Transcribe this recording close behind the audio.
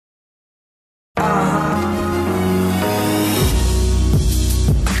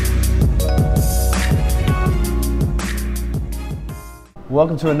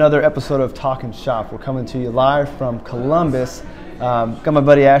Welcome to another episode of Talkin Shop. We're coming to you live from Columbus. Got my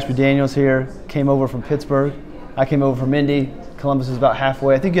buddy Ashby Daniels here. Came over from Pittsburgh. I came over from Indy. Columbus is about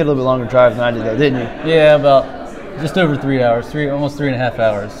halfway. I think you had a little bit longer drive than I did, though, didn't you? Yeah, about just over 3 hours, almost 3.5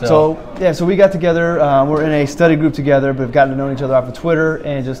 hours. So we got together. We're in a study group together, but we've gotten to know each other off of Twitter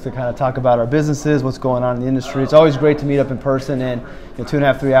and just to kind of talk about our businesses, what's going on in the industry. It's always great to meet up in person, and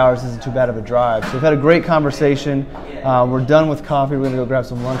 2.5, 3 hours isn't too bad of a drive. So we've had a great conversation. We're done with coffee. We're going to go grab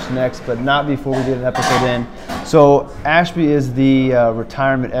some lunch next, but not before we get an episode in. So Ashby is the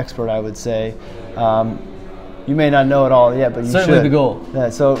retirement expert, I would say. You may not know it all yet, but you certainly should. The goal. Yeah,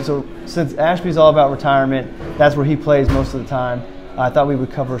 so since Ashby's all about retirement, that's where he plays most of the time. I thought we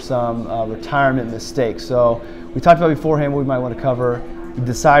would cover some retirement mistakes. So we talked about beforehand what we might want to cover. We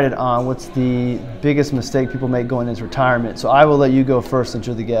decided on what's the biggest mistake people make going into retirement. So I will let you go first since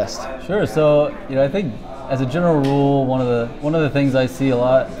you're the guest. Sure. So I think as a general rule, one of the things I see a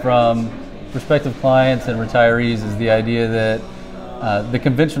lot from prospective clients and retirees is the idea that the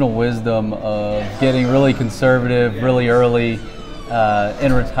conventional wisdom of getting really conservative really early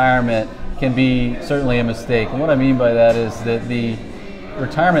in retirement can be certainly a mistake. And what I mean by that is that the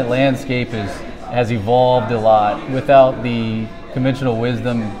retirement landscape has evolved a lot without the conventional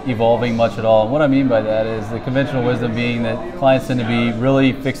wisdom evolving much at all. And what I mean by that is the conventional wisdom being that clients tend to be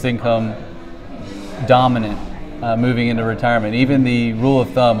really fixed income dominant moving into retirement. Even the rule of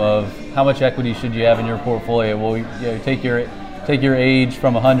thumb of how much equity should you have in your portfolio. Well, take your age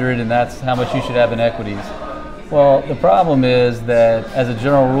from 100 and that's how much you should have in equities. Well, the problem is that as a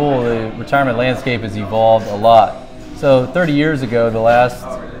general rule, the retirement landscape has evolved a lot. So 30 years ago, the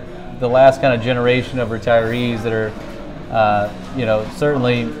last kind of generation of retirees that are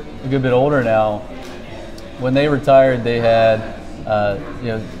certainly a good bit older now, when they retired, they had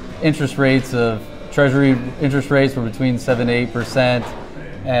interest rates of Treasury interest rates were between 7 to 8%,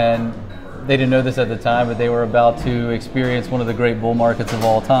 and they didn't know this at the time, but they were about to experience one of the great bull markets of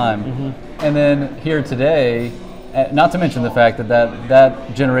all time. Mm-hmm. And then here today, not to mention the fact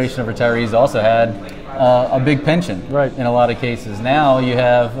that generation of retirees also had a big pension, right, in a lot of cases. Now you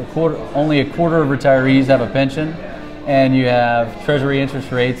have only a quarter of retirees have a pension, and you have Treasury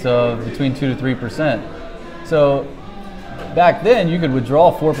interest rates of between 2 to 3%. So back then, you could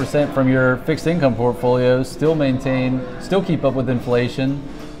withdraw 4% from your fixed income portfolio, still keep up with inflation,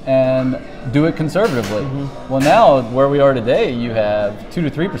 and do it conservatively. Mm-hmm. Well, now where we are today, you have 2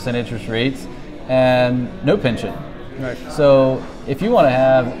 to 3% interest rates and no pension. Right. So if you want to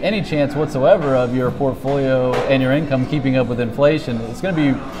have any chance whatsoever of your portfolio and your income keeping up with inflation, it's going to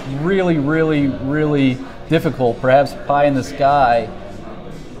be really, really, really difficult, perhaps pie in the sky,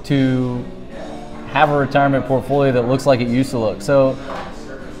 to have a retirement portfolio that looks like it used to look. So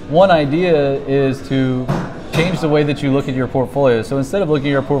one idea is to change the way that you look at your portfolio. So instead of looking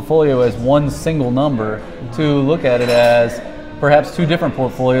at your portfolio as one single number, to look at it as perhaps two different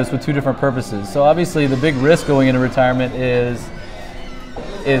portfolios with two different purposes. So obviously the big risk going into retirement is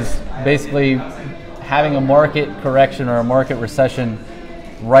basically having a market correction or a market recession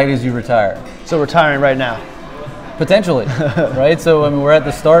right as you retire. So retiring right now. Potentially, right? So we're at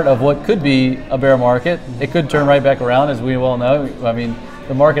the start of what could be a bear market. It could turn right back around, as we well know.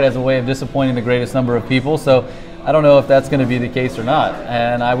 The market has a way of disappointing the greatest number of people, so I don't know if that's going to be the case or not.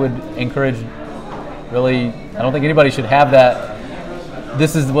 And I would encourage, I don't think anybody should have that,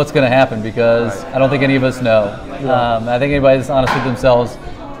 this is what's going to happen, because I don't think any of us know. I think anybody that's honest with themselves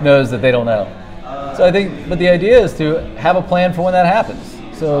knows that they don't know. So but the idea is to have a plan for when that happens.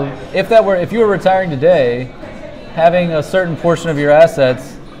 So if you were retiring today, having a certain portion of your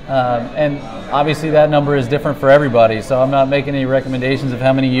assets, and obviously that number is different for everybody, so I'm not making any recommendations of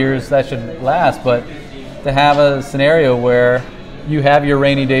how many years that should last, but to have a scenario where you have your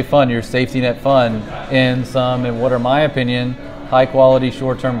rainy day fund, your safety net fund, in what are my opinion, high quality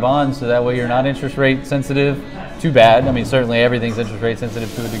short-term bonds, so that way you're not interest rate sensitive too bad. Certainly everything's interest rate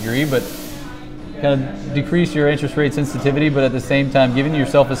sensitive to a degree, but kind of decrease your interest rate sensitivity, but at the same time giving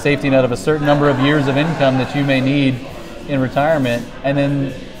yourself a safety net of a certain number of years of income that you may need in retirement, and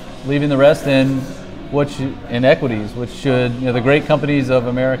then leaving the rest in equities, which should, the great companies of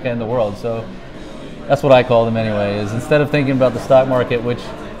America and the world. So that's what I call them anyway, is instead of thinking about the stock market, which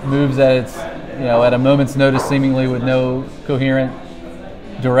moves at at a moment's notice seemingly with no coherent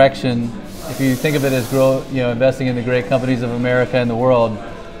direction, if you think of it as investing in the great companies of America and the world,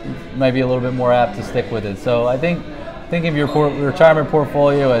 you might be a little bit more apt to stick with it. So I think of your retirement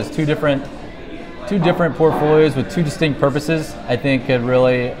portfolio as two different portfolios with two distinct purposes, I think could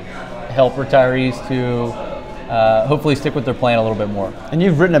really help retirees to hopefully stick with their plan a little bit more. And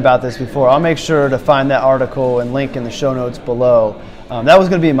you've written about this before. I'll make sure to find that article and link in the show notes below. That was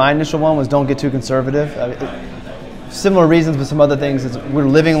going to be my initial one, was don't get too conservative. Similar reasons, but some other things is we're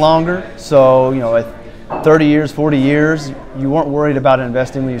living longer. So, at 30 years, 40 years, you weren't worried about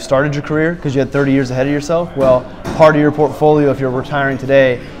investing when you started your career because you had 30 years ahead of yourself. Well, part of your portfolio, if you're retiring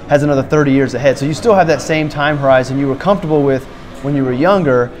today, has another 30 years ahead. So you still have that same time horizon you were comfortable with when you were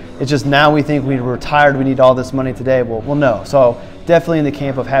younger. It's just now we think we're retired, we need all this money today. Well, no. So definitely in the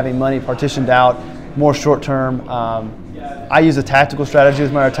camp of having money partitioned out, more short term. I use a tactical strategy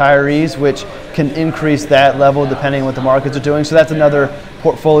with my retirees, which can increase that level depending on what the markets are doing. So that's another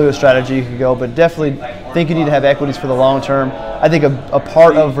portfolio strategy you could go, but definitely think you need to have equities for the long term. I think a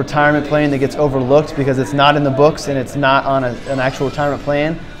part of retirement planning that gets overlooked because it's not in the books and it's not on an actual retirement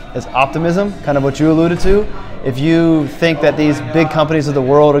plan is optimism, kind of what you alluded to. If you think that these big companies of the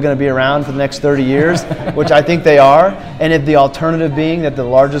world are going to be around for the next 30 years, which I think they are, and if the alternative being that the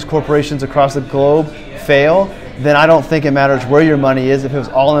largest corporations across the globe fail, then I don't think it matters where your money is. If it was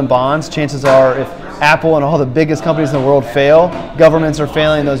all in bonds, chances are if Apple and all the biggest companies in the world fail, governments are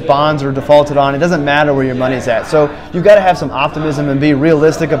failing, those bonds are defaulted on, it doesn't matter where your money's at. So you've got to have some optimism and be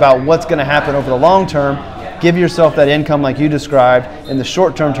realistic about what's going to happen over the long term. Give yourself that income like you described in the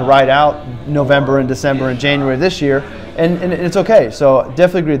short term to ride out November and December and January this year, and it's okay. So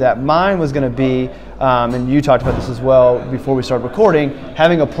definitely agree with that. Mine was going to be, and you talked about this as well before we started recording,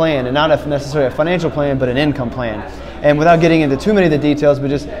 having a plan, and not necessarily a financial plan, but an income plan. And without getting into too many of the details,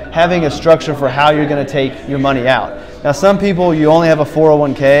 but just having a structure for how you're going to take your money out. Now, some people, you only have a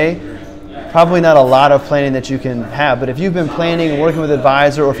 401k, probably not a lot of planning that you can have, but if you've been planning and working with an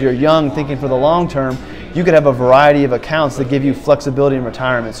advisor, or if you're young thinking for the long term, you could have a variety of accounts that give you flexibility in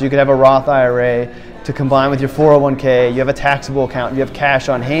retirement. So you could have a Roth IRA to combine with your 401k, you have a taxable account, you have cash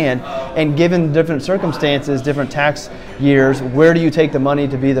on hand, and given different circumstances, different tax years, where do you take the money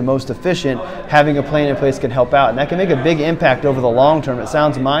to be the most efficient? Having a plan in place can help out, and that can make a big impact over the long term. It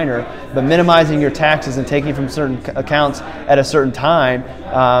sounds minor, but minimizing your taxes and taking from certain accounts at a certain time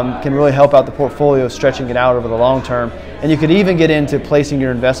can really help out the portfolio, stretching it out over the long term. And you could even get into placing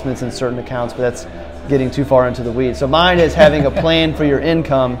your investments in certain accounts, but that's getting too far into the weeds. So mine is having a plan for your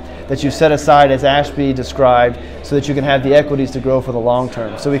income that you set aside, as Ashby described, so that you can have the equities to grow for the long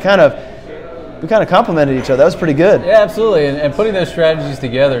term. So we kind of complemented each other. That was pretty good. Yeah, absolutely. And putting those strategies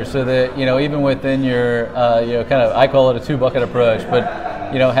together so that, even within your, I call it a 2-bucket approach, but,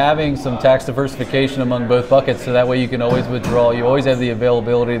 having some tax diversification among both buckets, so that way you can always withdraw. You always have the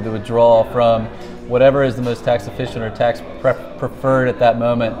availability to withdraw from whatever is the most tax efficient or tax preferred at that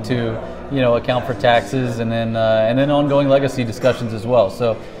moment to, account for taxes, and then ongoing legacy discussions as well.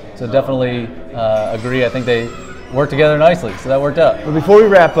 So definitely agree. I think they work together nicely, so that worked out. But before we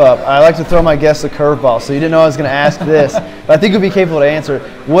wrap up, I like to throw my guests a curveball. So you didn't know I was going to ask this, but I think you'll be capable to answer.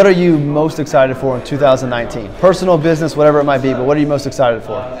 What are you most excited for in 2019? Personal, business, whatever it might be, but what are you most excited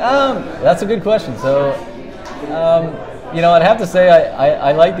for? That's a good question. So, I'd have to say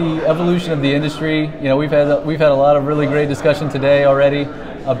I like the evolution of the industry. We've had a lot of really great discussion today already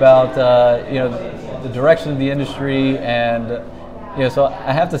about the direction of the industry, and so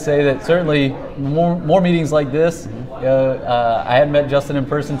I have to say that certainly more meetings like this. I hadn't met Justin in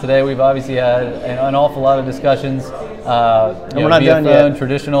person today. We've obviously had an awful lot of discussions. And we're not done yet.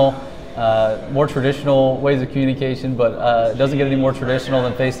 Traditional, more traditional ways of communication, but it doesn't get any more traditional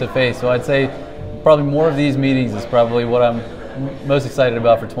than face-to-face. So I'd say probably more of these meetings is probably what I'm most excited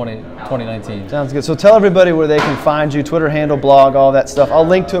about for 2019. Sounds good. So tell everybody where they can find you, Twitter handle, blog, all that stuff. I'll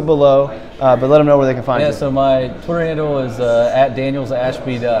link to it below, but let them know where they can find you. Yeah, so my Twitter handle is at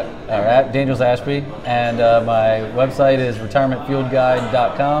DanielsAshby, and my website is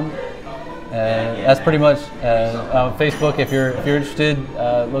retirementfieldguide.com. That's pretty much on Facebook. If you're interested,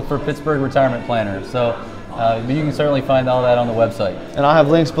 look for Pittsburgh Retirement Planner. So. But you can certainly find all that on the website. And I'll have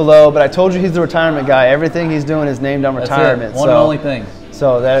links below, but I told you he's the retirement guy. Everything he's doing is named on retirement. That's it. One and only thing.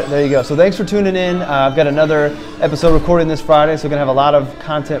 So there you go. So thanks for tuning in. I've got another episode recording this Friday, so we're going to have a lot of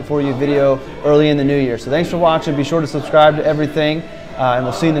content for you, video, early in the new year. So thanks for watching. Be sure to subscribe to everything, and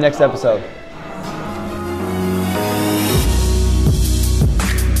we'll see you in the next episode.